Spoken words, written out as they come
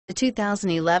The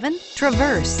 2011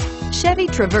 Traverse. Chevy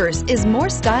Traverse is more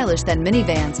stylish than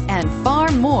minivans and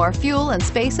far more fuel and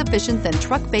space efficient than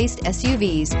truck-based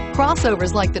SUVs.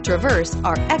 Crossovers like the Traverse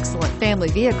are excellent family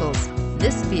vehicles.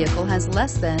 This vehicle has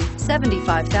less than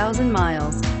 75,000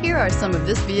 miles. Here are some of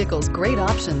this vehicle's great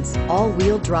options: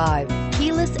 all-wheel drive,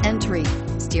 keyless entry,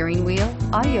 steering wheel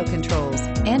audio controls,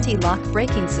 anti-lock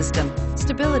braking system,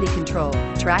 stability control,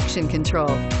 traction control,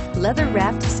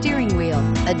 leather-wrapped steering wheel,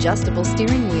 adjustable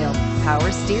steering wheel,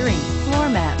 power steering, floor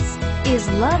mats. Is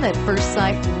love at first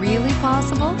sight really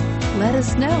possible? Let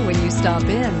us know when you stop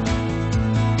in.